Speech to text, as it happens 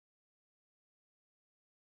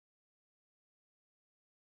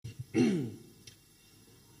in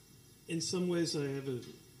some ways I have a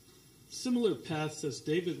similar path as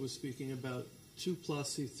David was speaking about to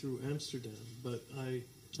Plasy through Amsterdam, but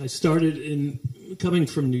I started in coming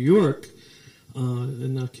from New York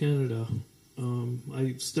and not Canada.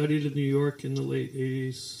 I studied in New York in the late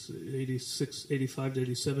 80s, 86, 85 to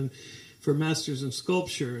 87 for a master's in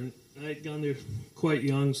sculpture, and I had gone there quite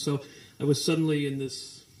young, so I was suddenly in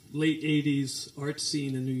this late 80s art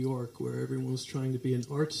scene in New York where everyone was trying to be an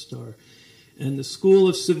art star. And the School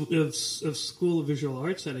of Visual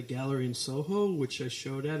Arts had a gallery in Soho, which I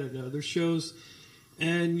showed at other shows,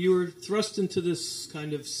 and you were thrust into this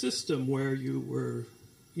kind of system where you were,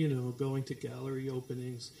 you know, going to gallery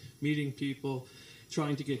openings, meeting people,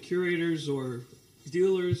 trying to get curators or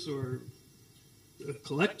dealers or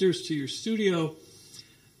collectors to your studio.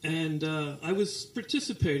 And I was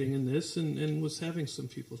participating in this and was having some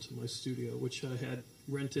people to my studio, which I had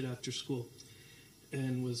rented after school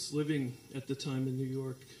and was living at the time in New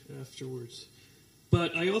York afterwards.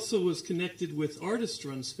 But I also was connected with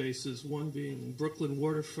artist-run spaces, one being Brooklyn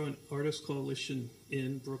Waterfront Artist Coalition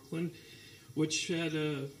in Brooklyn, which had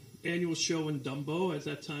an annual show in Dumbo. At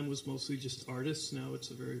that time was mostly just artists. Now it's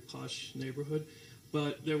a very posh neighborhood.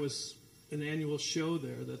 But there was an annual show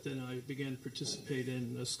there that then I began to participate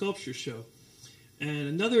in, a sculpture show. And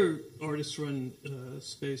another artist-run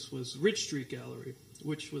space was Ridge Street Gallery,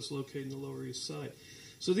 which was located in the Lower East Side.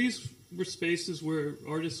 So these were spaces where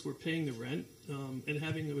artists were paying the rent and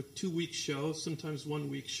having a 2-week show, sometimes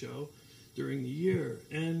 1-week show during the year.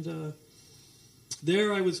 And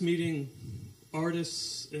there I was meeting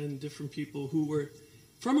artists and different people who were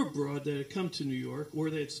from abroad that had come to New York,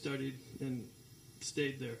 or they had studied and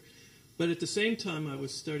stayed there. But at the same time I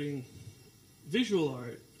was studying visual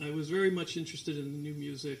art. I was very much interested in the new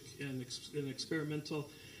music and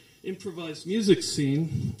experimental improvised music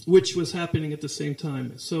scene, which was happening at the same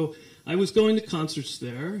time. So I was going to concerts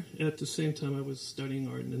there. At the same time I was studying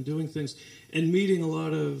art and doing things and meeting a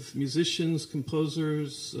lot of musicians,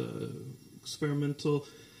 composers, experimental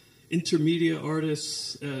intermedia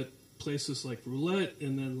artists at places like Roulette,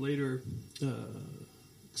 and then later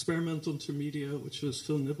Experimental Intermedia, which was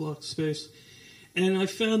Phil Niblock's space. And I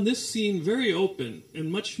found this scene very open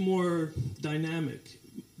and much more dynamic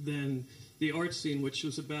than the art scene, which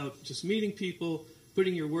was about just meeting people,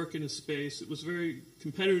 putting your work in a space. It was very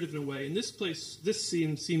competitive in a way. And this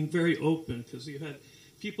scene seemed very open because you had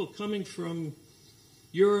people coming from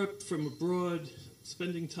Europe, from abroad,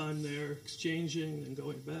 spending time there, exchanging and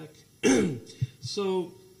going back.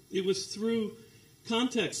 So it was through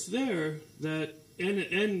context there that,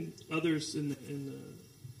 and others in the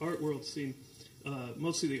art world scene,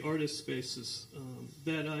 mostly the artist spaces,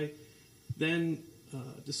 that I then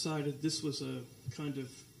decided this was a kind of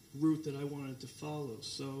route that I wanted to follow.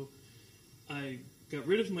 So I got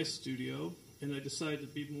rid of my studio, and I decided to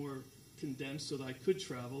be more condensed so that I could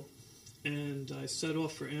travel. And I set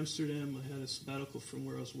off for Amsterdam. I had a sabbatical from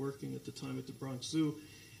where I was working at the time at the Bronx Zoo.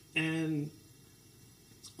 And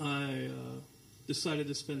I decided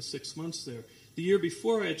to spend 6 months there. The year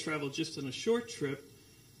before, I had traveled just on a short trip.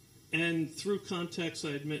 And through contacts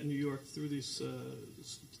I had met in New York through these,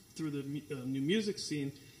 through the new music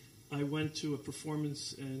scene, I went to a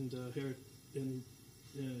performance in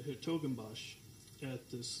Hertogenbosch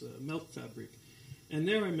at this melt fabric. And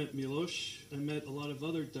there I met Miloš. I met a lot of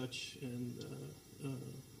other Dutch and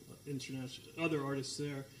international other artists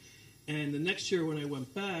there. And the next year when I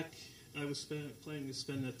went back, I was planning to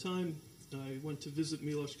spend that time. I went to visit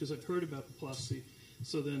Miloš because I'd heard about Plasy.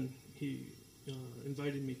 So then he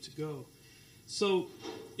invited me to go. So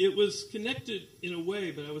it was connected in a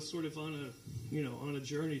way, but I was sort of on a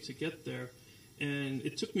journey to get there. And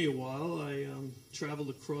it took me a while. I traveled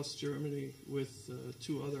across Germany with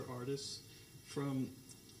 2 other artists from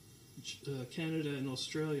Canada and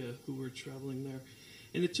Australia who were traveling there.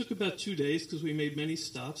 And it took about 2 days because we made many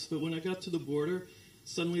stops. But when I got to the border,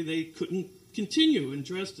 suddenly they couldn't continue in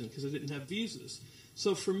Dresden because I didn't have visas.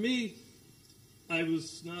 So for me, I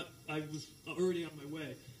was already on my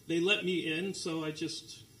way. They let me in, so I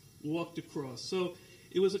just walked across. So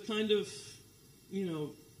it was a kind of,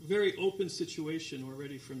 very open situation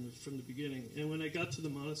already from the beginning. And when I got to the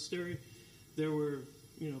monastery, there were,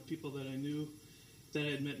 people that I knew that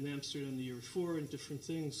I had met in Amsterdam the year before and different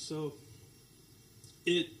things. So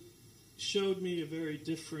it showed me a very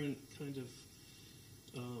different kind of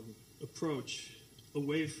approach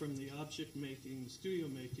away from the object making, studio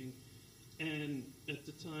making, and at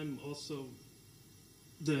the time also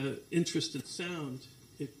the interest in sound.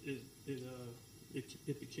 It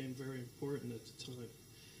became very important at the time.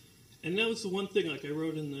 And that was the one thing, like I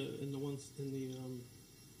wrote in the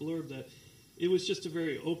blurb, that it was just a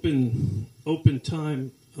very open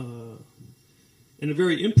time and a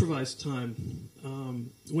very improvised time.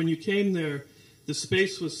 When you came there, the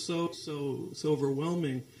space was so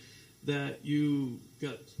overwhelming that you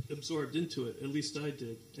got absorbed into it. At least I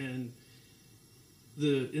did. And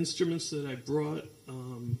the instruments that I brought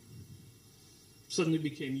suddenly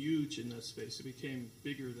became huge in that space. It became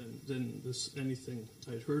bigger than anything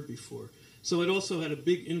I'd heard before. So it also had a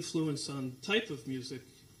big influence on type of music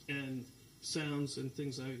and sounds and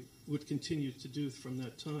things I would continue to do from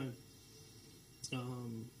that time.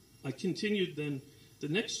 I continued then. The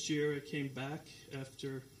next year I came back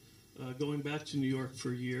after going back to New York for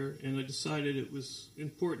a year, and I decided it was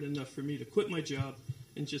important enough for me to quit my job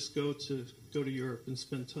and just go to Europe and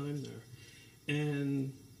spend time there.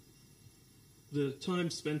 And the time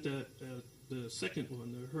spent at the second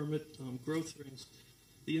one, the Hermit growth rings,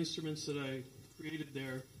 the instruments that I created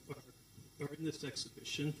there are in this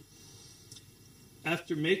exhibition.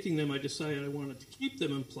 After making them, I decided I wanted to keep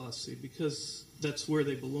them in Plasy because that's where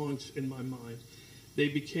they belonged in my mind. They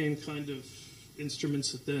became kind of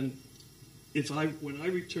instruments that then, when I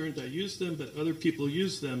returned, I used them, but other people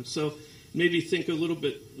used them. So it made me think a little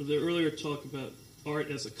bit of the earlier talk about art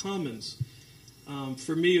as a commons.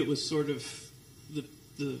 For me, it was sort of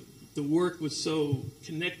the work was so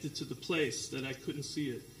connected to the place that I couldn't see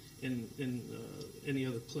it in any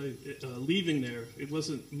other place. Leaving there, it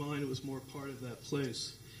wasn't mine, it was more part of that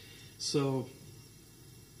place. So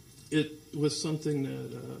it was something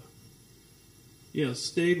that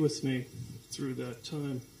stayed with me through that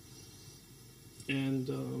time. And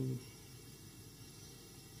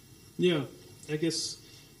I guess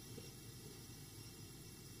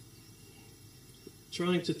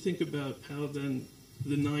trying to think about how then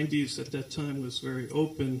the 90s at that time was very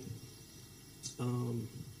open.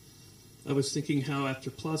 I was thinking how after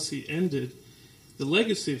Plasy ended, the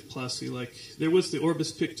legacy of Plasy, like there was the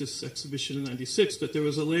Orbis Pictus exhibition in 96, but there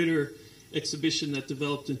was a later exhibition that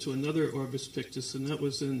developed into another Orbis Pictus, and that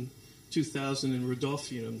was in 2000 in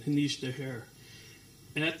Rodolphium, Heniche de Hair.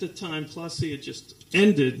 And at the time, Plasy had just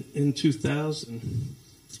ended in 2000,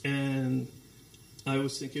 and I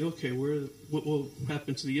was thinking, okay, what will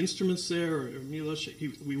happen to the instruments there? Or Milos,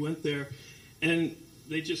 we went there, and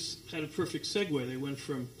they just had a perfect segue. They went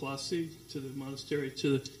from Plasy to the monastery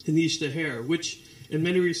to Heniche de Hair, which in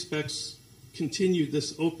many respects continued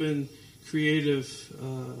this open, creative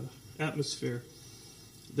atmosphere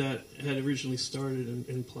that had originally started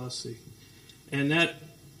in Plasy. And that,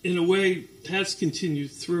 in a way, has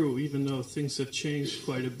continued through, even though things have changed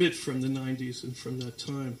quite a bit from the 90s and from that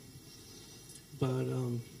time. But,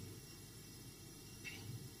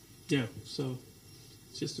 so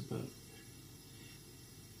it's just about,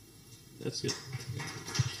 that's it.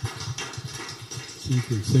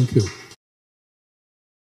 Thank you.